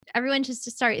everyone just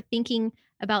to start thinking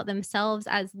about themselves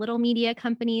as little media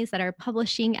companies that are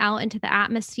publishing out into the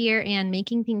atmosphere and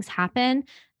making things happen.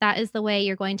 That is the way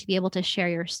you're going to be able to share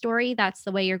your story. That's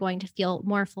the way you're going to feel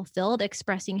more fulfilled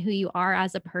expressing who you are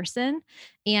as a person.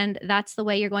 And that's the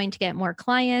way you're going to get more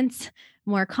clients,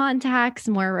 more contacts,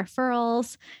 more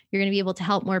referrals. You're going to be able to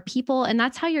help more people. And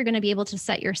that's how you're going to be able to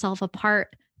set yourself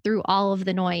apart through all of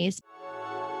the noise.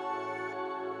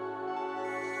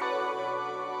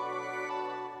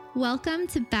 Welcome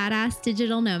to Badass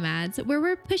Digital Nomads, where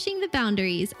we're pushing the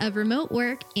boundaries of remote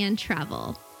work and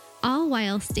travel, all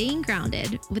while staying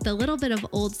grounded with a little bit of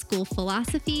old school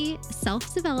philosophy,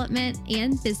 self-development,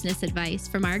 and business advice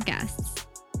from our guests.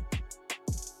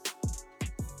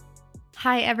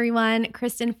 Hi, everyone.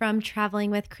 Kristen from Traveling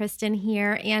with Kristen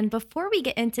here. And before we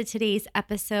get into today's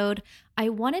episode, I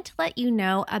wanted to let you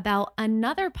know about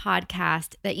another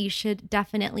podcast that you should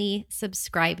definitely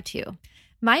subscribe to.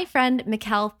 My friend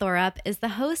Mikkel Thorup is the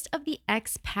host of the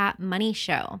Expat Money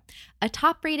Show, a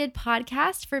top-rated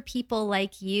podcast for people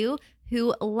like you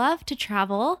who love to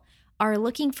travel, are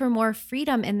looking for more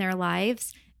freedom in their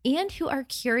lives, and who are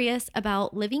curious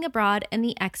about living abroad and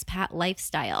the expat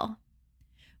lifestyle.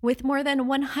 With more than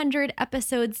 100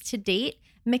 episodes to date,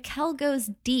 Mikkel goes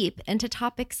deep into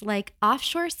topics like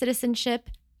offshore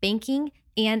citizenship, banking,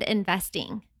 and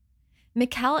investing.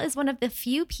 Mikkel is one of the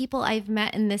few people I've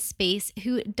met in this space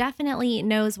who definitely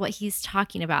knows what he's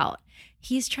talking about.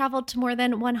 He's traveled to more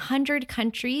than 100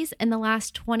 countries in the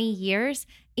last 20 years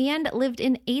and lived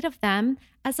in 8 of them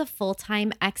as a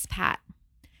full-time expat.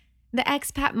 The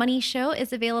Expat Money Show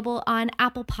is available on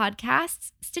Apple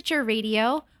Podcasts, Stitcher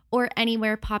Radio, or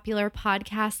anywhere popular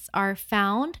podcasts are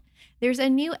found. There's a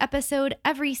new episode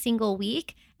every single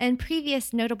week, and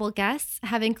previous notable guests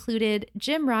have included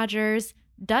Jim Rogers,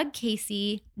 Doug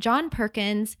Casey, John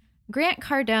Perkins, Grant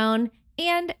Cardone,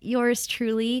 and yours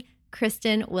truly,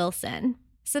 Kristen Wilson.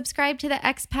 Subscribe to the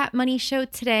Expat Money Show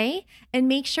today and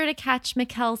make sure to catch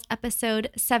Mikkel's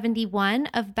episode 71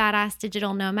 of Badass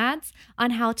Digital Nomads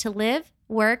on how to live,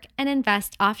 work, and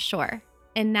invest offshore.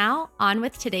 And now, on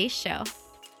with today's show.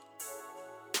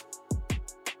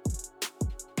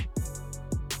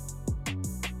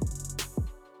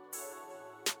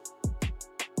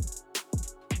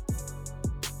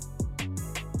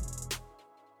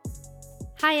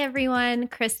 Hi, everyone.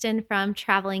 Kristen from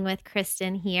Traveling with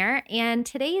Kristen here. And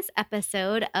today's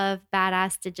episode of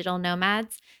Badass Digital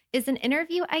Nomads is an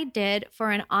interview I did for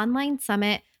an online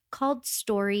summit called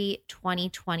Story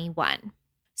 2021.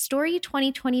 Story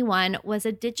 2021 was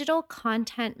a digital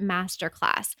content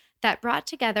masterclass that brought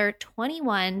together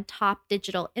 21 top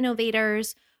digital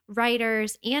innovators,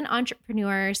 writers, and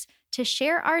entrepreneurs to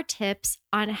share our tips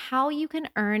on how you can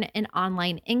earn an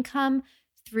online income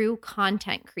through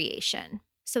content creation.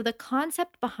 So the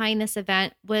concept behind this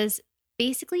event was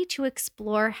basically to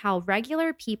explore how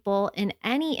regular people in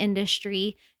any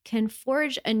industry can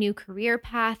forge a new career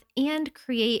path and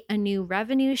create a new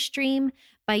revenue stream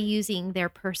by using their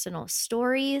personal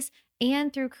stories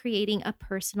and through creating a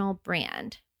personal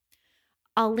brand.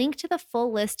 I'll link to the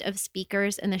full list of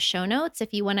speakers in the show notes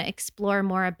if you want to explore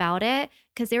more about it,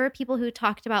 because there were people who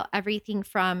talked about everything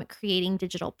from creating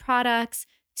digital products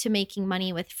to making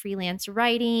money with freelance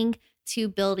writing, to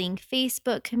building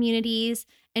Facebook communities.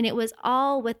 And it was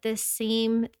all with this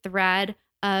same thread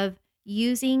of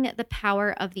using the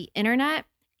power of the internet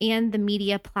and the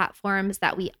media platforms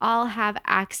that we all have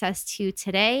access to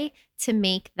today to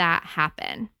make that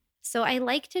happen. So I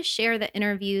like to share the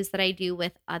interviews that I do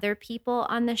with other people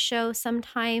on the show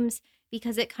sometimes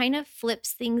because it kind of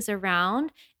flips things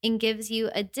around and gives you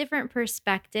a different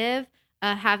perspective,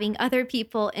 having other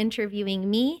people interviewing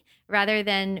me rather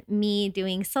than me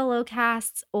doing solo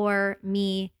casts or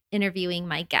me interviewing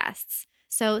my guests.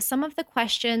 So some of the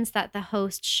questions that the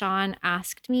host Sean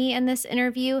asked me in this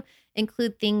interview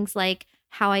include things like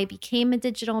how I became a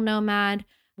digital nomad,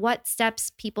 what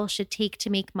steps people should take to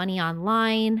make money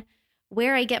online,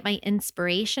 where I get my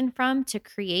inspiration from to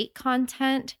create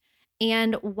content,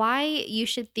 and why you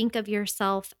should think of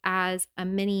yourself as a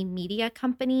mini media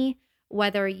company,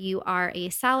 whether you are a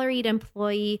salaried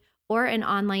employee or an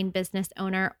online business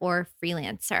owner or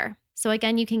freelancer. So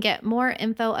again, you can get more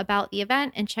info about the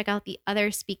event and check out the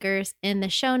other speakers in the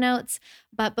show notes.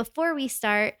 But before we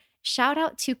start, shout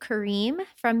out to Kareem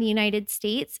from the United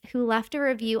States who left a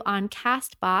review on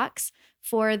Castbox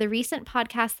for the recent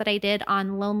podcast that I did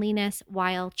on loneliness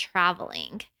while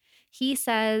traveling. He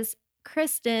says,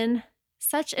 "Kristen,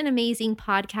 such an amazing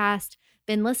podcast.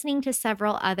 Been listening to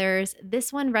several others.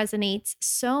 This one resonates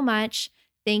so much.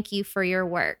 Thank you for your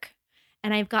work."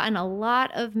 And I've gotten a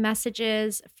lot of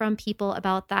messages from people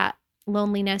about that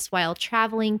Loneliness While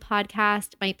Traveling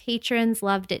podcast. My patrons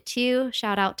loved it too.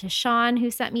 Shout out to Sean, who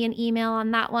sent me an email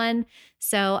on that one.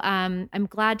 So I'm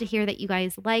glad to hear that you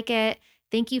guys like it.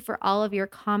 Thank you for all of your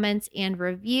comments and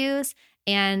reviews.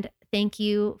 And thank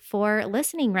you for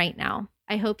listening right now.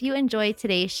 I hope you enjoy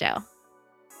today's show.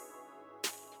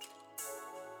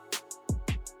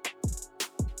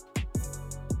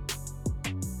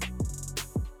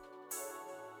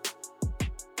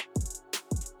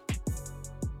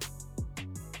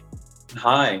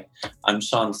 Hi, I'm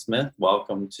Sean Smith.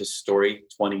 Welcome to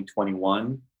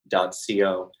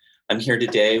Story2021.co. I'm here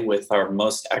today with our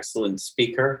most excellent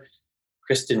speaker,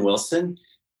 Kristen Wilson,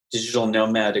 digital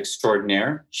nomad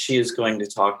extraordinaire. She is going to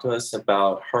talk to us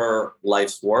about her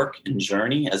life's work and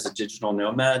journey as a digital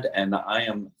nomad, and I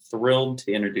am thrilled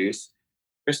to introduce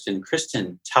Kristen.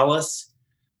 Kristen, tell us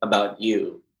about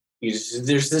you.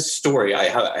 There's this story, I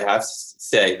have to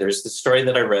say, there's this story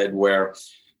that I read where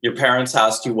your parents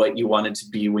asked you what you wanted to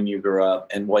be when you grew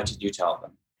up, and what did you tell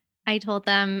them? I told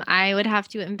them I would have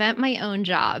to invent my own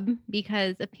job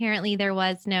because apparently there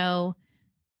was no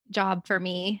job for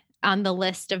me on the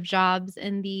list of jobs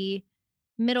in the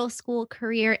middle school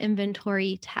career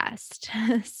inventory test.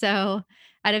 So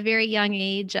at a very young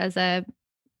age, as a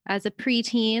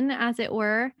preteen, as it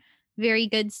were, very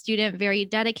good student, very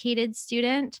dedicated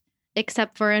student,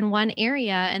 except for in one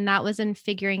area, and that was in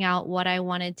figuring out what I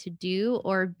wanted to do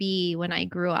or be when I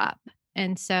grew up.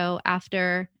 And so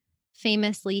after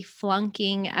famously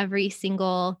flunking every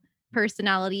single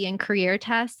personality and career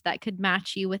test that could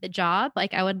match you with a job,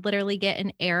 like I would literally get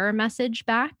an error message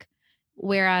back,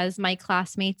 whereas my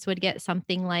classmates would get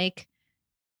something like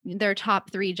their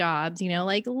top three jobs,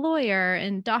 like lawyer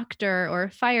and doctor or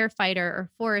firefighter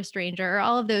or forest ranger or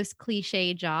all of those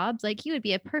cliche jobs. Like you would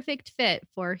be a perfect fit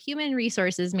for human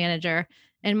resources manager.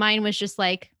 And mine was just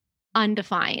like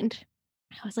undefined.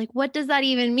 I was like, what does that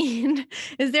even mean?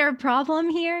 Is there a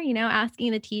problem here?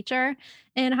 Asking the teacher.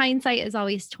 And hindsight is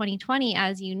always 2020,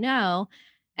 as you know.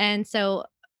 And so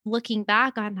looking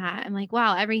back on that, I'm like,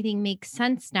 wow, everything makes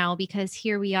sense now because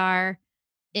here we are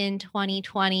in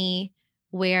 2020,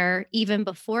 where even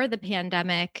before the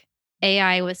pandemic,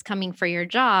 AI was coming for your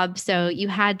job. So you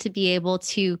had to be able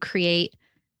to create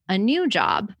a new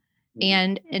job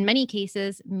and in many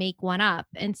cases make one up.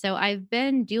 And so I've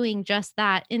been doing just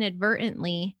that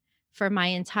inadvertently for my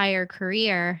entire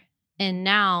career. And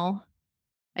now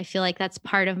I feel like that's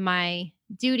part of my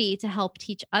duty to help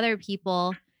teach other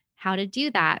people how to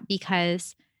do that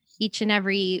because each and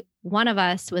every one of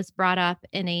us was brought up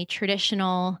in a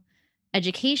traditional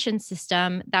education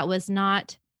system that was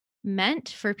not meant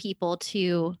for people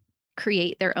to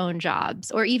create their own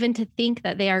jobs or even to think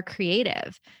that they are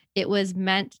creative. It was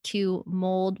meant to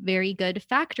mold very good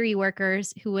factory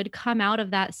workers who would come out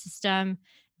of that system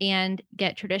and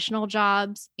get traditional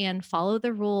jobs and follow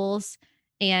the rules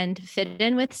and fit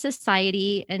in with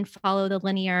society and follow the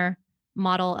linear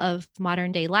model of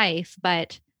modern day life.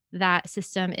 But that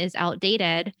system is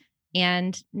outdated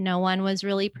and no one was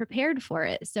really prepared for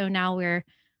it. So now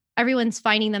everyone's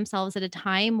finding themselves at a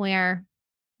time where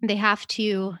they have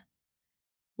to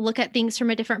look at things from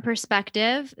a different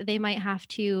perspective. They might have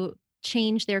to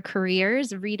change their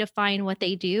careers, redefine what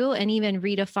they do, and even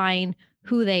redefine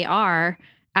who they are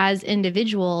as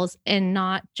individuals and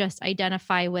not just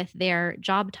identify with their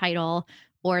job title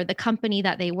or the company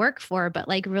that they work for, but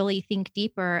like really think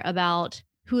deeper about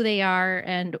who they are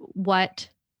and what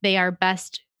they are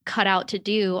best cut out to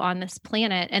do on this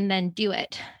planet and then do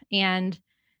it. And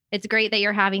it's great that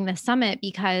you're having this summit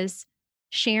because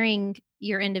sharing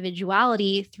your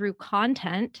individuality through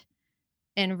content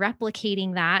and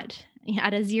replicating that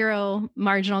at a zero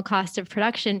marginal cost of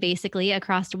production, basically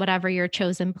across whatever your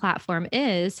chosen platform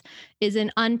is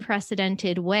an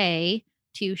unprecedented way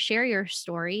to share your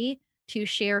story, to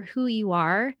share who you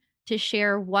are, to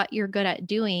share what you're good at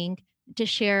doing, to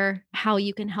share how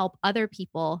you can help other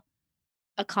people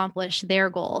accomplish their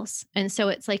goals. And so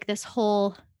it's like this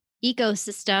whole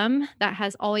ecosystem that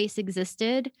has always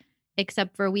existed,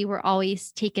 except for we were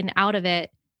always taken out of it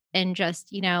and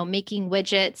just, making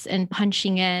widgets and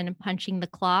punching in and punching the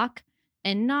clock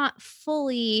and not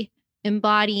fully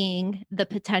embodying the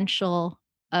potential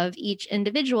of each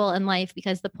individual in life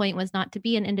because the point was not to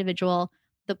be an individual.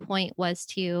 The point was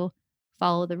to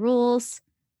follow the rules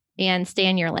and stay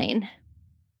in your lane.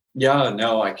 Yeah,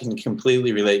 no, I can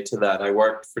completely relate to that. I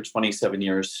worked for 27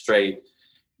 years straight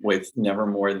with never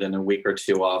more than a week or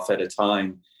two off at a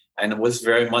time. And it was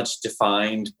very much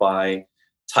defined by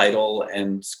title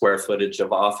and square footage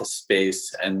of office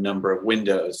space and number of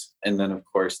windows. And then of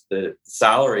course the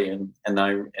salary and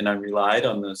I relied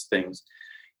on those things.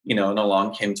 And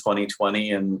along came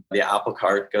 2020 and the apple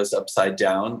cart goes upside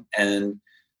down. And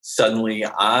suddenly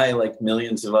I, like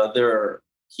millions of other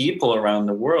people around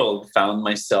the world, found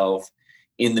myself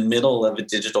in the middle of a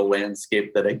digital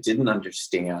landscape that I didn't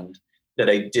understand, that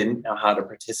I didn't know how to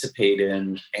participate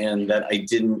in, and that I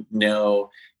didn't know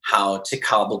how to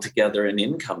cobble together an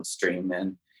income stream.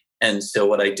 And so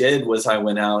what I did was I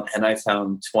went out and I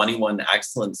found 21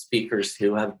 excellent speakers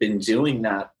who have been doing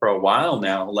that for a while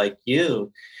now, like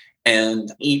you,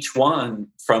 and each one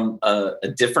from a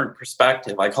different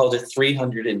perspective. I called it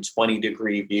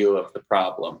 320-degree view of the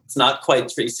problem. It's not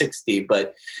quite 360,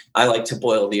 but I like to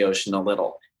boil the ocean a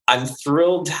little. I'm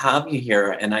thrilled to have you here,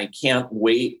 and I can't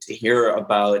wait to hear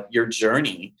about your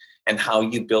journey and how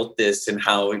you built this and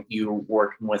how you're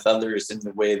working with others in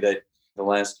the way that the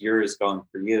last year has gone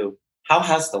for you. How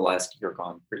has the last year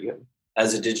gone for you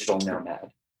as a digital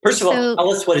nomad? First of all, So,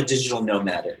 tell us what a digital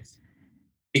nomad is,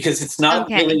 because it's not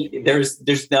okay, really,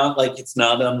 there's not, like, it's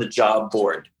not on the job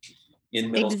board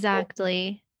in middle school.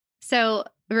 exactly. So,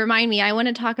 remind me, I want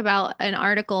to talk about an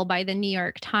article by the New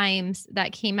York Times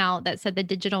that came out that said the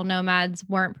digital nomads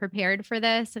weren't prepared for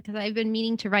this, because I've been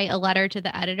meaning to write a letter to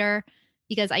the editor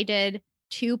because I did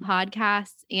two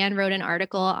podcasts and wrote an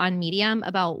article on Medium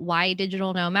about why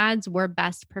digital nomads were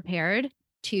best prepared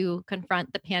to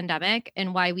confront the pandemic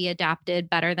and why we adapted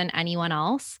better than anyone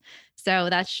else. So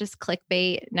that's just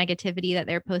clickbait negativity that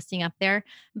they're posting up there.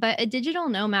 But a digital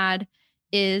nomad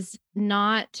is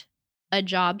not a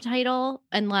job title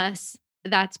unless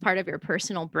that's part of your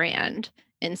personal brand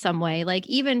in some way. Like,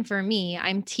 even for me,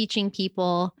 I'm teaching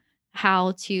people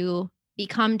how to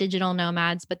become digital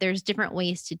nomads, but there's different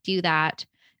ways to do that.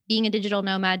 Being a digital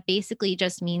nomad basically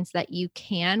just means that you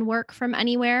can work from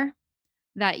anywhere,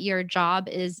 that your job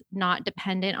is not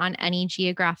dependent on any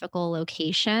geographical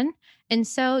location. And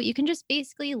so you can just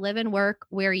basically live and work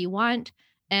where you want,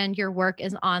 and your work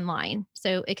is online.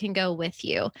 So it can go with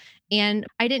you. And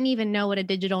I didn't even know what a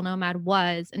digital nomad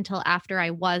was until after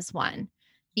I was one,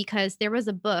 because there was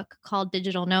a book called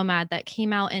Digital Nomad that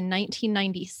came out in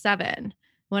 1997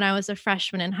 when I was a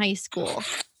freshman in high school.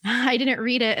 I didn't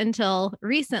read it until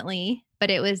recently, but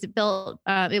it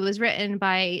was written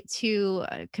by two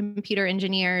computer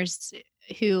engineers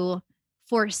who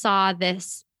foresaw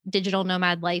this digital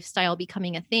nomad lifestyle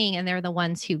becoming a thing. And they're the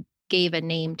ones who gave a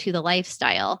name to the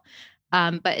lifestyle.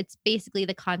 But it's basically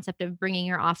the concept of bringing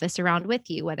your office around with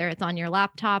you, whether it's on your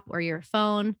laptop or your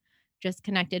phone, just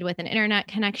connected with an internet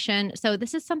connection. So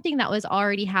this is something that was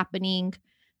already happening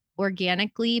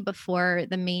organically before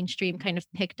the mainstream kind of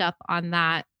picked up on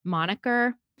that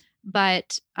moniker.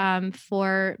 But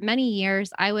for many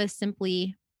years, I was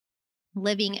simply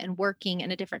living and working in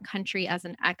a different country as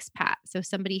an expat. So,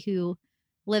 somebody who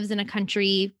lives in a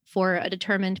country for a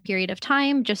determined period of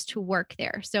time just to work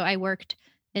there. So, I worked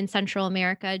in Central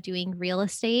America doing real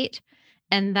estate.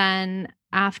 And then,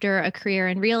 after a career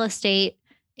in real estate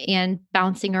and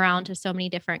bouncing around to so many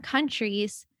different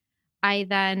countries, I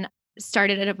then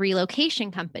started a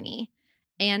relocation company.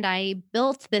 And I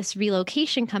built this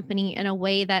relocation company in a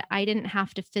way that I didn't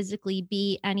have to physically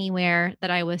be anywhere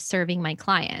that I was serving my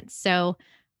clients. So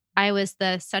I was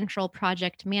the central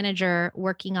project manager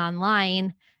working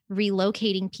online,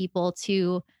 relocating people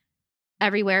to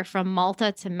everywhere from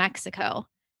Malta to Mexico,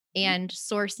 and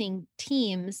sourcing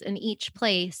teams in each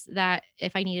place that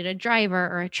if I needed a driver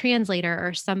or a translator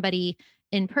or somebody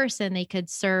in person, they could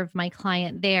serve my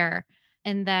client there.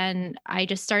 And then I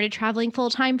just started traveling full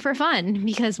time for fun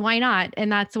because why not?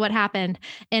 And that's what happened.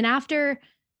 And after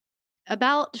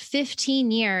about 15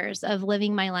 years of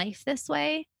living my life this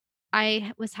way,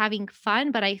 I was having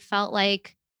fun, but I felt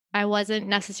like I wasn't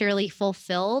necessarily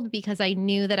fulfilled because I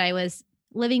knew that I was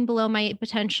living below my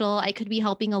potential. I could be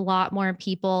helping a lot more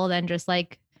people than just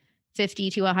like 50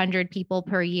 to 100 people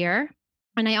per year.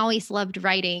 And I always loved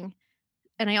writing,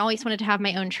 and I always wanted to have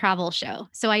my own travel show.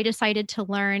 So I decided to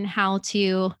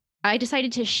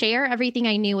share everything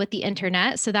I knew with the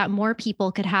internet so that more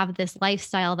people could have this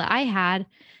lifestyle that I had.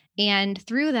 And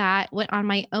through that, went on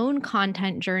my own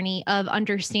content journey of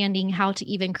understanding how to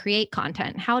even create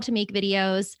content, how to make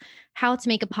videos, how to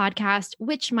make a podcast,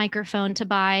 which microphone to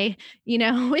buy,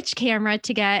 which camera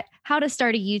to get, how to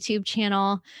start a YouTube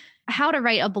channel, how to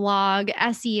write a blog,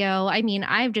 SEO. I mean,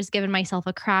 I've just given myself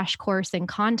a crash course in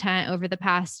content over the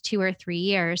past 2 or 3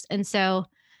 years. And so,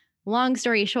 long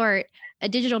story short, a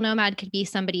digital nomad could be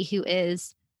somebody who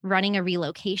is running a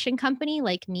relocation company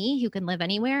like me, who can live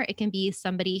anywhere. It can be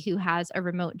somebody who has a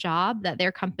remote job that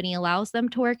their company allows them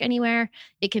to work anywhere.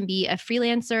 It can be a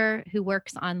freelancer who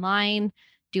works online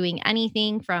doing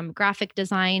anything from graphic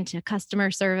design to customer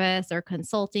service or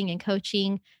consulting and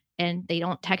coaching. and they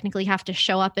don't technically have to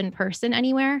show up in person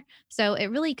anywhere. So it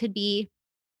really could be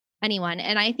anyone.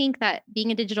 And I think that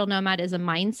being a digital nomad is a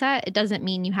mindset. It doesn't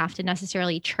mean you have to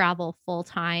necessarily travel full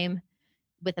time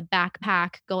with a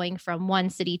backpack going from one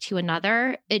city to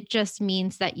another. It just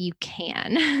means that you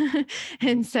can.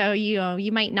 And so,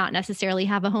 you might not necessarily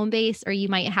have a home base, or you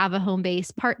might have a home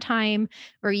base part-time,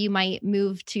 or you might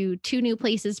move to 2 new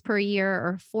places per year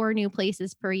or 4 new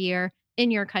places per year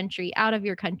in your country, out of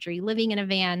your country, living in a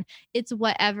van. It's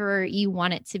whatever you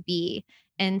want it to be.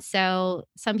 And so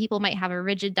some people might have a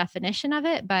rigid definition of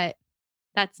it, but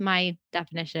that's my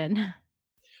definition.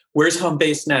 Where's home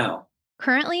base now?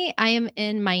 Currently, I am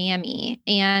in Miami,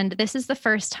 and this is the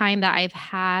first time that I've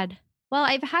had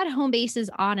home bases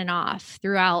on and off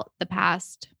throughout the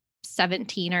past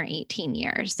 17 or 18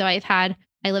 years. So I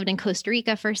lived in Costa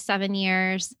Rica for 7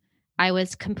 years. I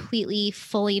was completely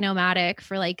fully nomadic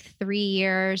for like 3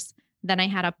 years. Then I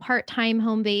had a part-time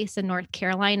home base in North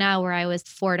Carolina where I was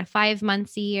 4 to 5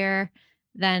 months a year.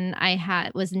 Then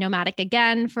was nomadic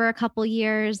again for a couple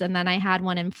years. And then I had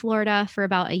one in Florida for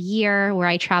about a year where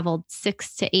I traveled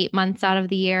 6 to 8 months out of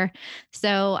the year.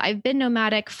 So I've been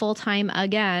nomadic full time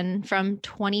again from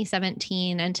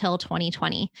 2017 until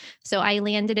 2020. So I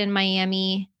landed in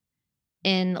Miami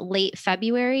in late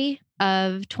February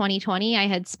of 2020. I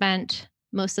had spent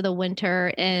most of the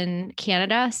winter in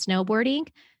Canada snowboarding.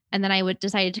 And then I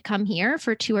decided to come here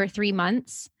for 2 or 3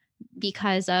 months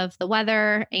because of the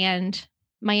weather and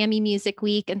Miami Music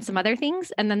Week and some other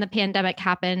things. And then the pandemic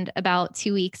happened about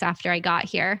 2 weeks after I got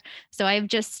here. So I've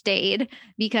just stayed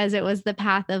because it was the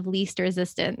path of least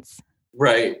resistance.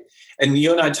 Right. And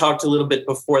you and I talked a little bit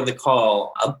before the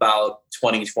call about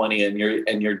 2020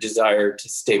 and your desire to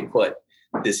stay put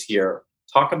this year.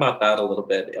 Talk about that a little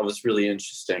bit. It was really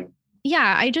interesting.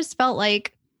 Yeah, I just felt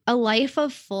like a life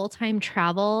of full-time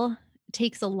travel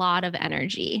takes a lot of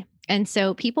energy. And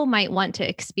so people might want to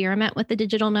experiment with the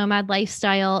digital nomad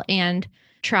lifestyle and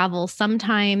travel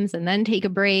sometimes and then take a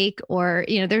break, or,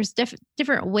 there's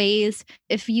different ways.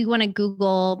 If you want to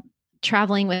Google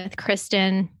traveling with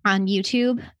Kristen on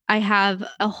YouTube, I have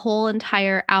a whole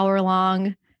entire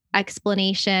hour-long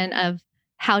explanation of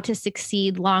how to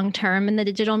succeed long-term in the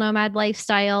digital nomad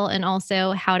lifestyle, and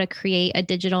also how to create a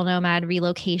digital nomad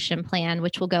relocation plan,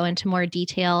 which will go into more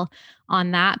detail on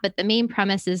that. But the main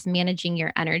premise is managing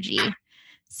your energy.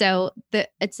 So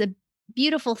it's a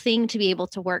beautiful thing to be able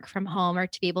to work from home or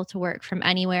to be able to work from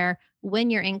anywhere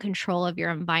when you're in control of your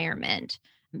environment.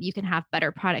 You can have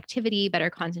better productivity,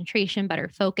 better concentration, better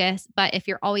focus. But if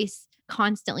you're always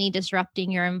constantly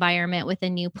disrupting your environment with a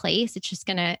new place, it's just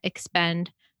going to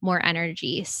expend more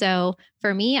energy. So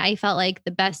for me, I felt like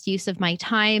the best use of my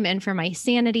time and for my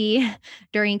sanity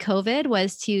during COVID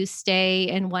was to stay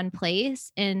in one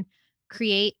place and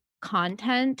create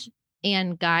content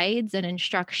and guides and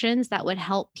instructions that would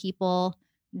help people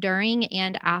during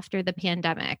and after the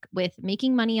pandemic with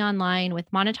making money online,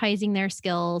 with monetizing their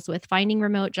skills, with finding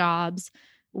remote jobs,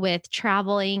 with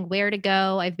traveling, where to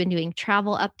go. I've been doing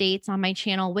travel updates on my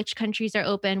channel, which countries are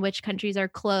open, which countries are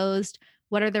closed,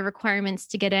 what are the requirements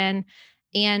to get in?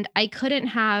 And I couldn't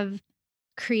have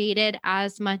created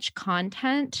as much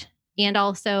content and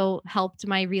also helped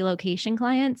my relocation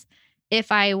clients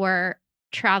if I were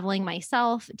traveling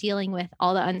myself, dealing with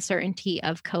all the uncertainty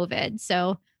of COVID.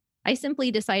 So I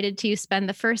simply decided to spend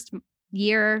the first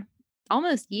year,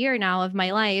 almost year now of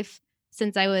my life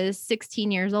since I was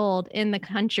 16 years old in the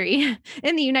country,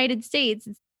 in the United States.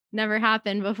 It's never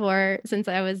happened before since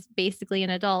I was basically an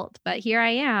adult, but here I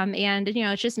am. And,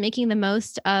 it's just making the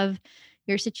most of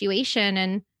your situation.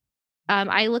 And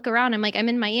I look around, I'm like, I'm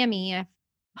in Miami. I have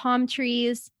palm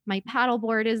trees. My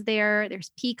paddleboard is there.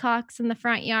 There's peacocks in the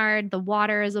front yard. The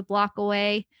water is a block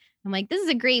away. I'm like, this is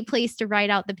a great place to ride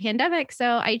out the pandemic.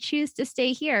 So I choose to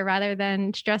stay here rather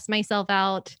than stress myself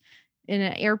out in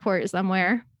an airport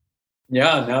somewhere.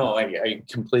 Yeah, no, I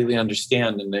completely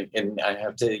understand. And I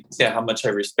have to say how much I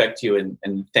respect you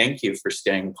and thank you for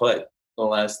staying put. The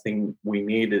last thing we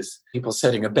need is people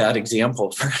setting a bad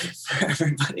example for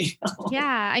everybody else.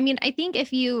 Yeah. I mean, I think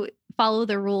if you follow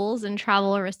the rules and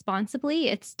travel responsibly,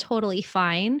 it's totally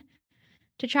fine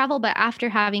to travel. But after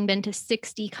having been to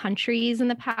 60 countries in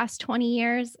the past 20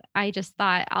 years, I just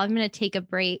thought I'm going to take a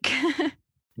break.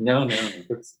 No,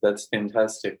 that's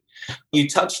fantastic. You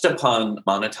touched upon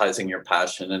monetizing your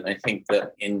passion, and I think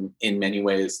that in many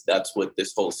ways that's what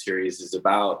this whole series is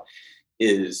about,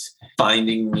 is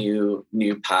finding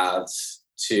new paths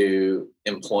to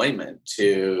employment,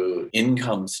 to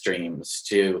income streams,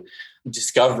 to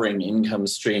discovering income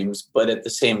streams. But at the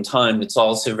same time, it's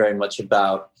also very much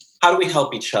about how do we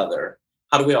help each other?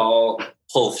 How do we all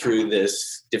pull through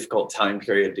this difficult time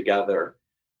period together.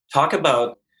 Talk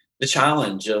about the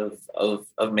challenge of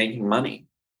making money,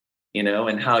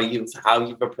 and how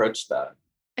you've approached that.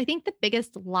 I think the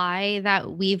biggest lie that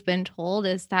we've been told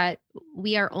is that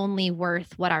we are only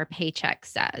worth what our paycheck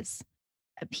says.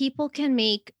 People can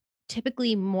make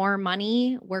typically more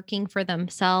money working for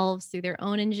themselves through their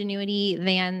own ingenuity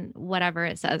than whatever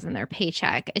it says in their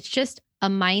paycheck. It's just a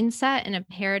mindset and a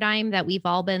paradigm that we've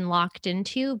all been locked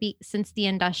into since the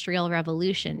Industrial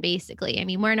Revolution, basically. I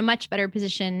mean, we're in a much better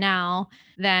position now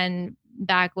than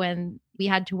back when we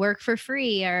had to work for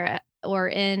free or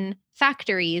in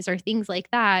factories or things like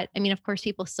that. I mean, of course,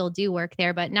 people still do work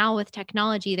there, but now with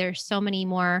technology, there's so many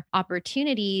more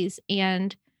opportunities,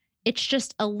 and it's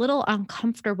just a little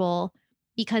uncomfortable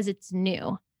because it's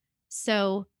new.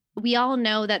 So we all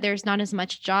know that there's not as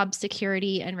much job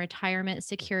security and retirement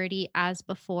security as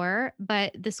before,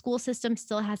 but the school system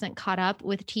still hasn't caught up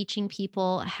with teaching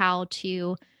people how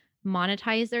to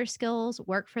monetize their skills,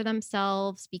 work for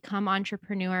themselves, become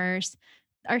entrepreneurs.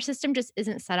 Our system just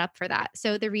isn't set up for that.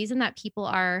 So the reason that people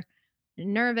are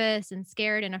nervous and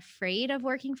scared and afraid of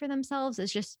working for themselves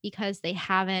is just because they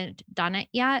haven't done it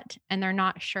yet and they're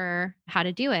not sure how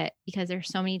to do it because there's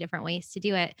so many different ways to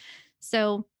do it.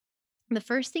 So the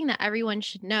first thing that everyone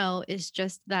should know is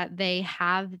just that they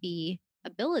have the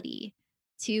ability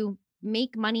to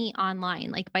make money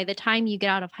online. Like by the time you get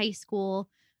out of high school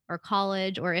or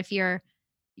college, or if you're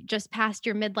just past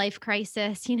your midlife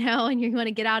crisis, and you want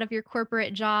to get out of your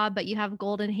corporate job, but you have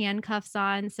golden handcuffs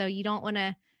on. So you don't want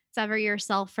to sever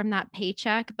yourself from that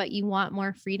paycheck, but you want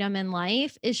more freedom in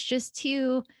life, is just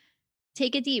to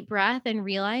take a deep breath and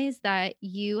realize that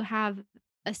you have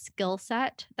a skill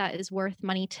set that is worth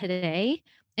money today.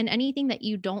 And anything that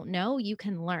you don't know, you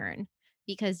can learn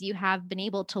because you have been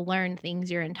able to learn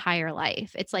things your entire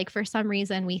life. It's like for some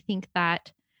reason, we think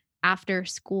that after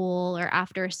school or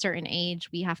after a certain age,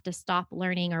 we have to stop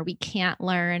learning or we can't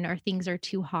learn or things are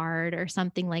too hard or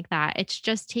something like that. It's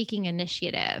just taking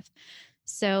initiative.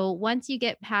 So once you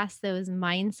get past those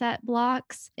mindset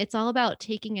blocks, it's all about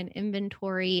taking an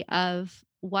inventory of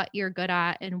what you're good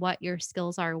at and what your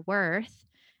skills are worth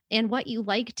and what you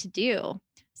like to do.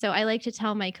 So I like to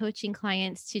tell my coaching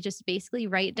clients to just basically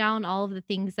write down all of the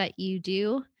things that you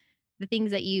do, the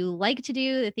things that you like to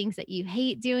do, the things that you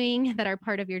hate doing that are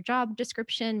part of your job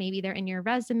description. Maybe they're in your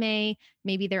resume,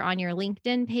 maybe they're on your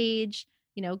LinkedIn page.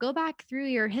 Go back through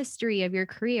your history of your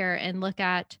career and look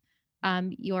at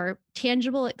your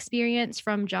tangible experience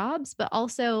from jobs, but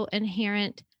also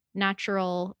inherent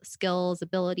natural skills,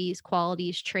 abilities,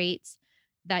 qualities, traits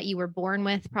that you were born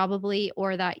with, probably,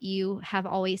 or that you have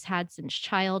always had since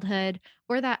childhood,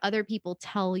 or that other people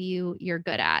tell you you're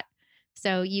good at.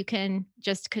 So you can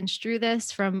just construe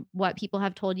this from what people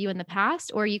have told you in the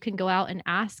past, or you can go out and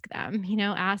ask them,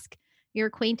 ask your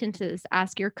acquaintances,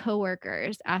 ask your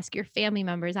coworkers, ask your family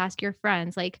members, ask your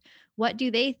friends, like, what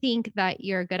do they think that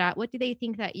you're good at? What do they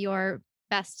think that your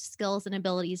best skills and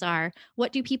abilities are?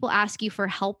 What do people ask you for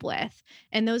help with?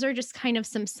 And those are just kind of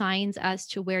some signs as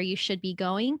to where you should be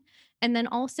going. And then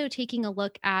also taking a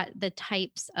look at the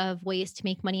types of ways to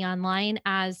make money online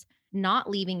as not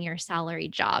leaving your salary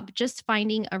job, just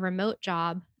finding a remote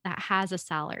job that has a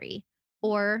salary,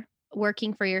 or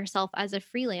working for yourself as a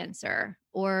freelancer,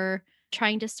 or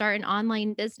trying to start an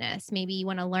online business. Maybe you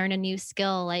want to learn a new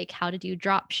skill like how to do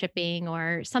drop shipping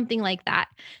or something like that.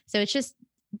 So it's just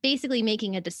basically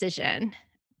making a decision,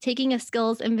 taking a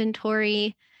skills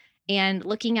inventory and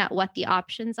looking at what the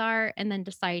options are, and then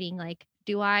deciding, like,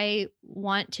 do I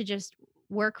want to just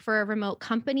work for a remote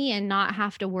company and not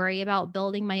have to worry about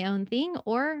building my own thing,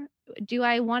 or do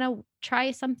I want to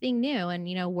try something new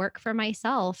and work for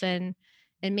myself, and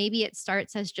maybe it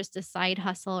starts as just a side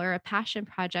hustle or a passion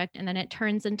project and then it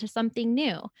turns into something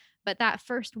new. But that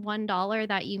first $1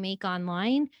 that you make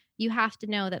online, you have to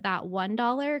know that that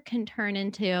 $1 can turn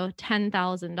into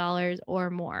 $10,000 or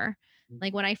more.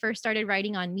 Like when I first started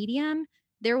writing on Medium,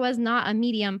 there was not a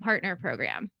Medium partner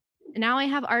program. And now I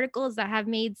have articles that have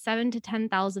made $7,000 to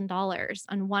 $10,000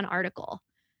 on one article.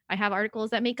 I have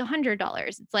articles that make $100.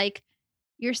 It's like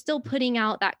you're still putting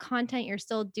out that content, you're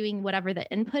still doing whatever the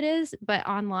input is, but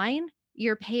online,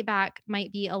 your payback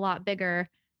might be a lot bigger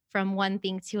from one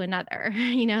thing to another.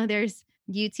 There's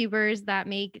YouTubers that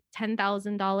make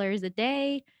 $10,000 a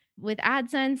day with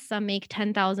AdSense, some make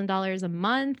 $10,000 a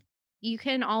month. You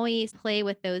can always play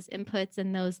with those inputs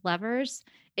and those levers.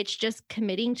 It's just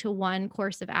committing to one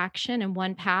course of action and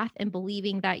one path and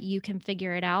believing that you can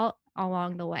figure it out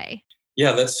along the way.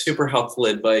 Yeah, that's super helpful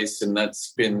advice. And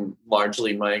that's been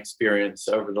largely my experience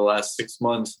over the last 6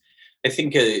 months. I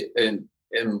think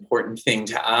important thing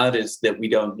to add is that we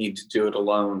don't need to do it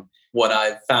alone. What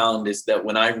I've found is that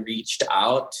when I reached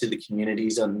out to the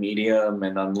communities on Medium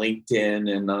and on LinkedIn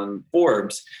and on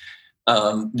Forbes,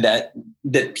 that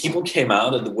people came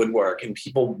out of the woodwork and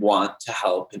people want to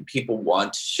help and people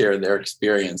want to share their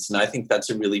experience. And I think that's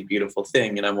a really beautiful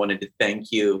thing. And I wanted to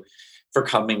thank you for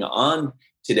coming on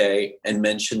today and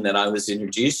mention that I was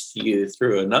introduced to you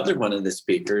through another one of the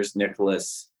speakers,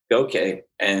 Nicholas Goke.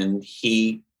 And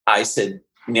I said,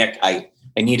 Nick, I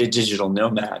need a digital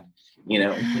nomad. He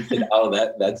said,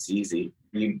 oh, that's easy.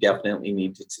 You definitely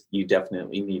need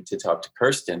to talk to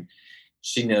Kirsten.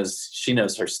 She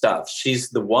knows her stuff. She's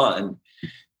the one.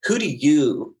 Who do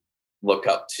you look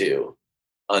up to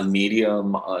on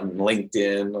Medium, on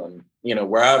LinkedIn, on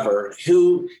wherever?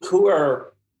 Who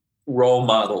are role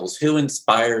models? Who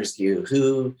inspires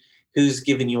you? Who's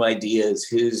given you ideas?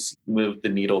 Who's moved the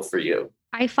needle for you?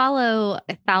 I follow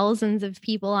thousands of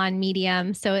people on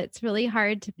Medium, so it's really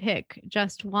hard to pick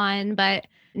just one. But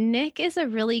Nick is a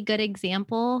really good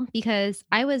example because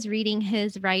I was reading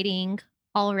his writing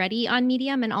already on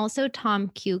Medium and also Tom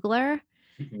Kugler.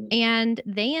 Mhm. And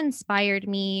they inspired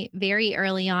me very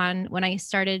early on when I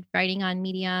started writing on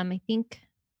Medium. I think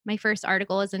my first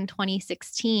article was in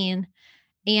 2016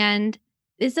 and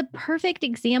is a perfect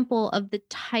example of the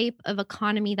type of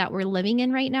economy that we're living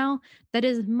in right now that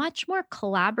is much more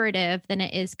collaborative than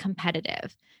it is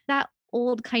competitive. That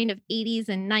old kind of 80s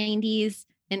and 90s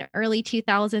and early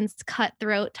 2000s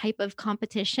cutthroat type of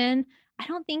competition, I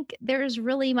don't think there's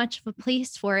really much of a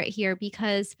place for it here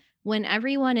because when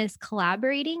everyone is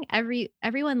collaborating,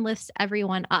 everyone lifts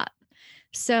everyone up.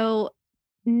 So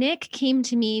Nick came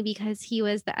to me because he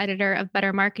was the editor of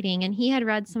Better Marketing and he had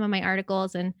read some of my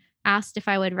articles and asked if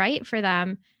I would write for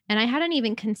them. And I hadn't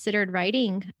even considered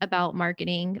writing about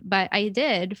marketing, but I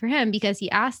did for him because he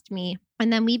asked me.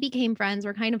 And then we became friends.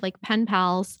 We're kind of like pen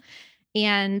pals.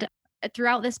 And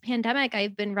throughout this pandemic,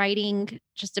 I've been writing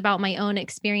just about my own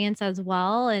experience as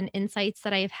well and insights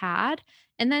that I've had.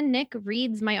 And then Nick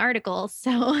reads my articles.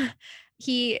 So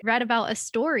he read about a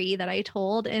story that I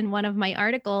told in one of my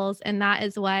articles. And that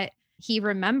is what he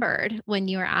remembered when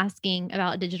you were asking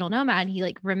about digital nomad. He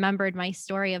like remembered my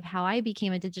story of how I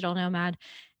became a digital nomad.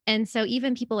 And so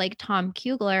even people like Tom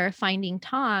Kugler, Finding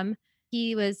Tom,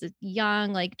 he was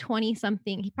young, like 20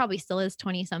 something. He probably still is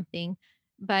 20 something,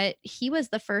 but he was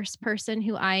the first person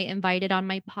who I invited on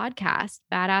my podcast,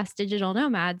 Badass Digital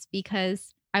Nomads,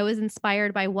 because I was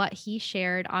inspired by what he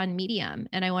shared on Medium.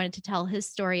 And I wanted to tell his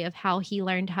story of how he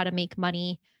learned how to make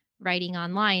money writing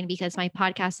online because my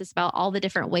podcast is about all the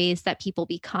different ways that people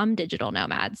become digital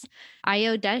nomads.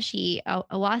 Ayodeshi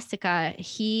Awasika,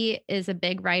 he is a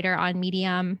big writer on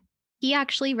Medium. He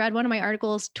actually read one of my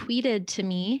articles, tweeted to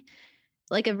me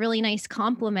like a really nice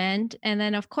compliment. And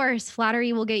then, of course,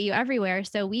 flattery will get you everywhere.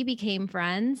 So we became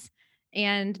friends.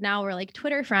 And now we're like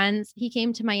Twitter friends. He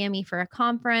came to Miami for a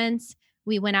conference.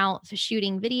 We went out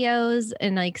shooting videos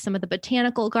in like some of the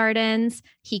botanical gardens.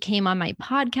 He came on my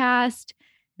podcast.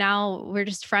 Now we're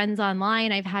just friends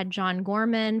online. I've had John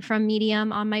Gorman from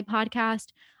Medium on my podcast.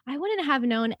 I wouldn't have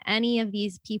known any of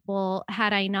these people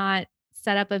had I not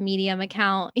set up a Medium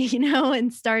account,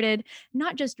 and started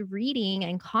not just reading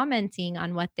and commenting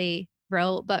on what they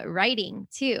wrote, but writing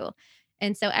too.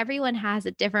 And so everyone has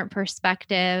a different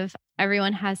perspective.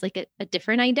 Everyone has like a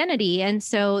different identity. And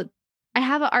so I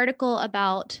have an article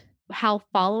about how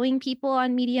following people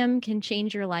on Medium can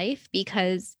change your life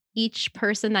because each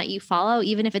person that you follow,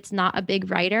 even if it's not a big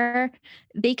writer,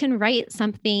 they can write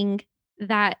something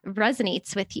that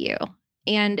resonates with you.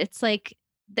 And it's like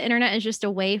the internet is just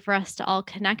a way for us to all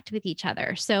connect with each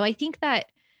other. So I think that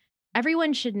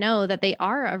everyone should know that they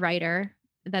are a writer,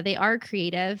 that they are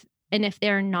creative. And if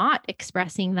they're not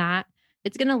expressing that,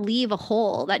 it's going to leave a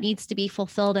hole that needs to be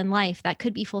fulfilled in life that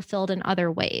could be fulfilled in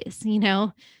other ways,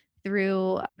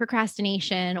 through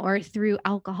procrastination or through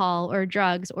alcohol or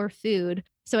drugs or food.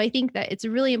 So I think that it's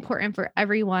really important for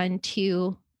everyone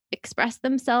to express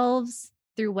themselves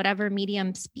through whatever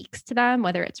medium speaks to them,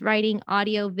 whether it's writing,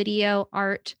 audio, video,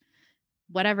 art,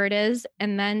 whatever it is,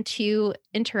 and then to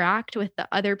interact with the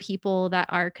other people that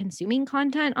are consuming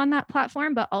content on that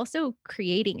platform, but also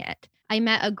creating it. I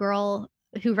met a girl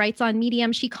who writes on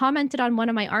Medium. She commented on one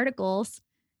of my articles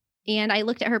and I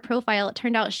looked at her profile. It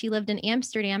turned out she lived in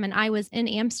Amsterdam and I was in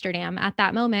Amsterdam at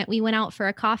that moment. We went out for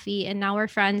a coffee and now we're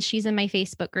friends. She's in my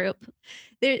Facebook group.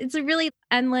 It's a really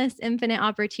endless, infinite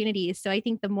opportunities. So I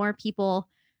think the more people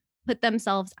put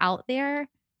themselves out there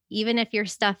even if your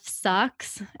stuff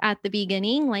sucks at the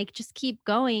beginning, like just keep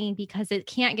going because it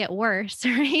can't get worse,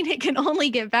 right? It can only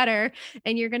get better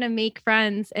and you're going to make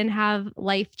friends and have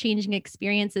life-changing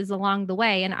experiences along the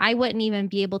way. And I wouldn't even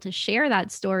be able to share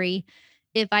that story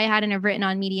if I hadn't have written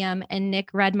on Medium and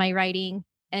Nick read my writing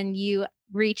and you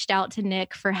reached out to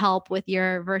Nick for help with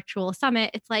your virtual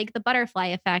summit. It's like the butterfly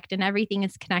effect and everything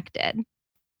is connected.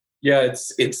 Yeah,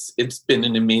 it's been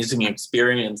an amazing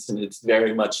experience, and it's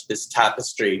very much this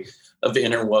tapestry of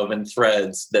interwoven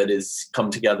threads that has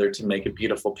come together to make a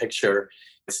beautiful picture.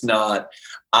 It's not,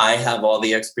 I have all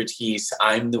the expertise.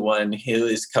 I'm the one who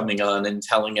is coming on and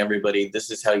telling everybody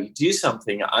this is how you do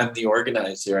something. I'm the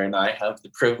organizer, and I have the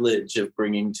privilege of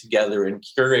bringing together and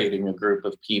curating a group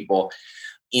of people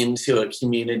into a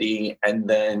community, and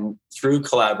then through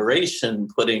collaboration,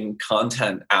 putting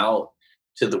content out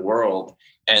to the world.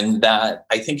 And that,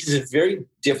 I think, is a very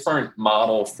different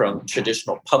model from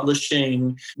traditional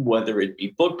publishing, whether it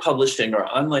be book publishing or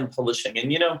online publishing.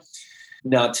 And,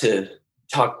 not to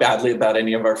talk badly about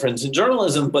any of our friends in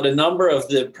journalism, but a number of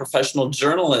the professional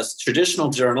journalists, traditional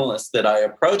journalists that I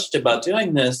approached about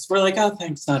doing this were like, oh,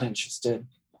 thanks, not interested.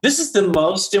 This is the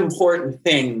most important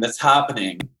thing that's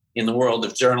happening in the world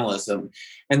of journalism.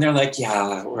 And they're like,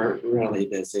 yeah, we're really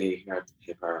busy here at the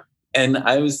paper. And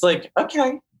I was like,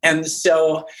 okay. And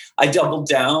so I doubled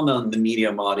down on the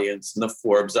Medium audience and the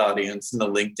Forbes audience and the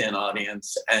LinkedIn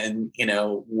audience and,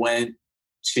 went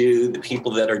to the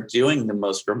people that are doing the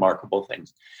most remarkable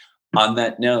things. On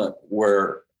that note,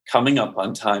 we're coming up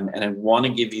on time, and I want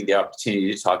to give you the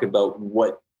opportunity to talk about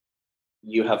what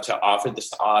you have to offer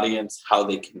this audience, how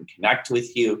they can connect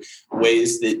with you,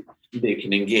 ways that they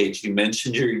can engage. You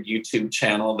mentioned your YouTube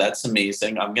channel. That's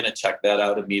amazing. I'm going to check that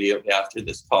out immediately after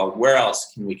this call. Where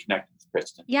else can we connect with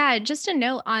Kristen? Yeah, just a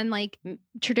note on like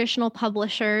traditional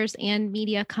publishers and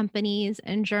media companies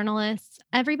and journalists.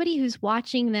 Everybody who's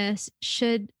watching this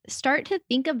should start to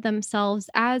think of themselves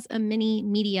as a mini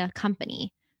media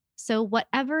company. So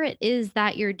whatever it is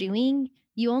that you're doing,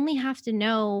 you only have to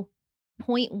know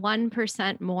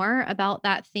 0.1% more about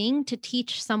that thing to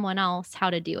teach someone else how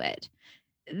to do it.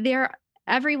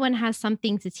 Everyone has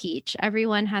something to teach.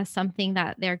 Everyone has something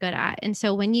that they're good at. And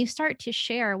so when you start to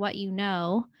share what you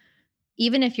know,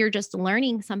 even if you're just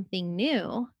learning something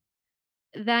new,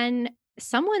 then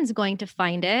someone's going to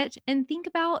find it. And think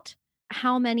about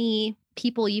how many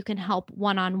people you can help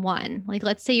one-on-one. Like,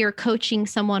 let's say you're coaching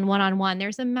someone one-on-one.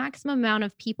 There's a maximum amount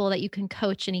of people that you can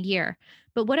coach in a year.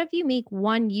 But what if you make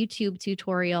one YouTube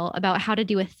tutorial about how to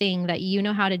do a thing that you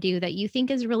know how to do that you think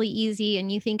is really easy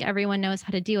and you think everyone knows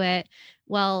how to do it?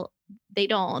 Well, they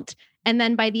don't. And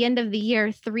then by the end of the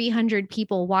year, 300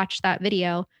 people watch that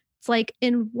video. It's like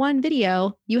in one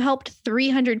video, you helped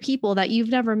 300 people that you've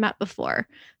never met before.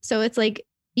 So it's like,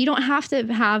 you don't have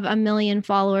to have 1 million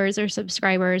followers or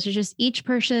subscribers. It's just each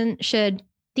person should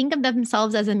think of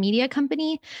themselves as a media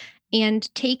company and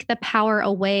take the power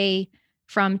away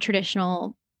from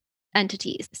traditional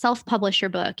entities. Self-publish your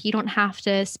book. You don't have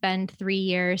to spend 3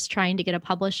 years trying to get a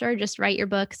publisher. Just write your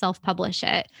book, self-publish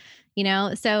it.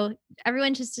 So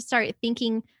everyone just to start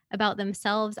thinking about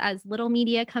themselves as little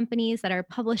media companies that are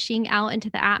publishing out into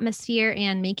the atmosphere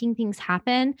and making things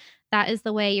happen. That is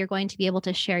the way you're going to be able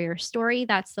to share your story.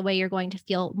 That's the way you're going to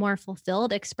feel more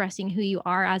fulfilled expressing who you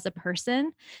are as a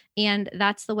person. And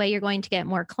that's the way you're going to get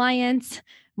more clients,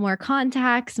 more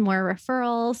contacts, more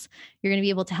referrals. You're going to be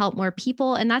able to help more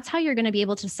people. And that's how you're going to be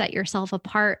able to set yourself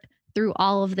apart through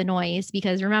all of the noise.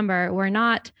 Because remember, we're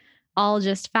not all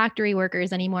just factory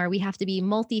workers anymore. We have to be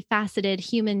multifaceted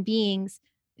human beings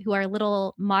who are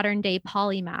little modern day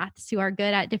polymaths who are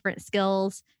good at different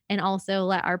skills and also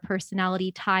let our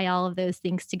personality tie all of those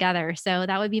things together. So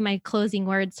that would be my closing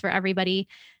words for everybody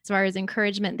as far as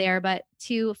encouragement there. But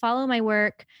to follow my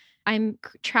work, I'm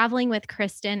traveling with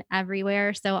Kristen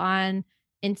everywhere. So on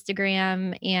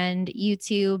Instagram and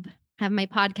YouTube, I have my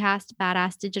podcast,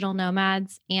 Badass Digital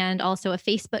Nomads, and also a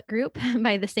Facebook group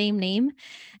by the same name.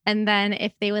 And then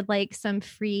if they would like some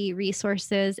free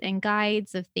resources and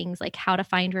guides of things like how to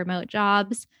find remote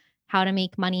jobs, how to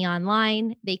make money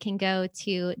online, they can go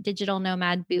to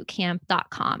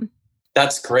digitalnomadbootcamp.com.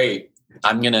 That's great.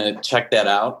 I'm going to check that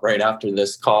out right after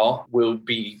this call. We'll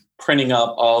be printing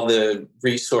up all the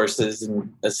resources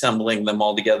and assembling them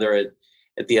all together at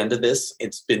the end of this.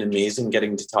 It's been amazing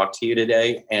getting to talk to you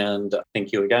today. And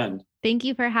thank you again. Thank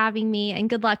you for having me, and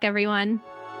good luck, everyone.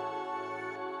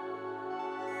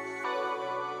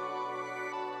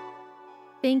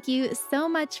 Thank you so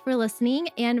much for listening.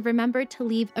 And remember to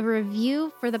leave a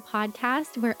review for the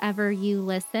podcast wherever you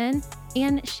listen,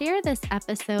 and share this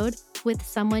episode with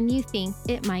someone you think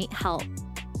it might help.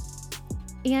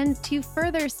 And to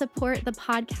further support the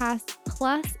podcast,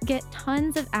 plus get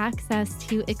tons of access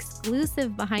to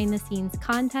exclusive behind the scenes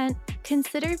content,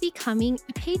 consider becoming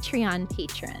a Patreon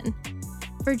patron.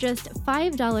 For just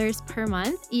 $5 per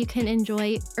month, you can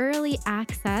enjoy early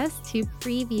access to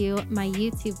preview my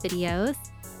YouTube videos,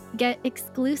 get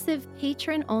exclusive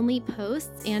patron-only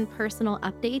posts and personal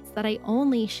updates that I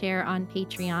only share on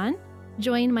Patreon,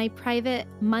 join my private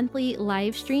monthly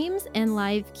live streams and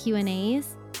live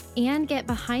Q&As, and get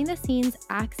behind-the-scenes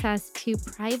access to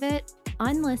private,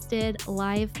 unlisted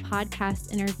live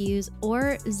podcast interviews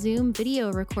or Zoom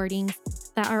video recordings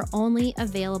that are only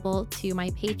available to my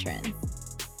patrons.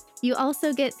 You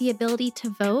also get the ability to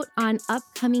vote on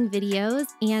upcoming videos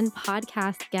and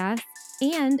podcast guests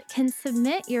and can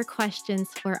submit your questions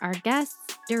for our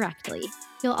guests directly.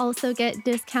 You'll also get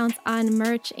discounts on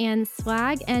merch and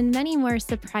swag and many more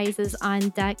surprises on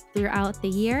deck throughout the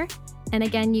year. And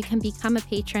again, you can become a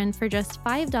patron for just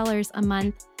 $5 a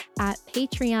month at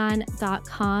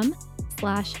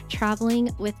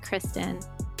patreon.com/travelingwithkristen.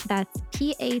 That's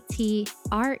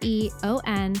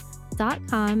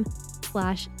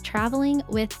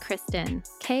patreon.com/travelingwithkristen, Kristin.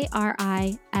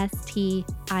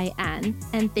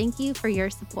 And thank you for your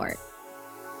support.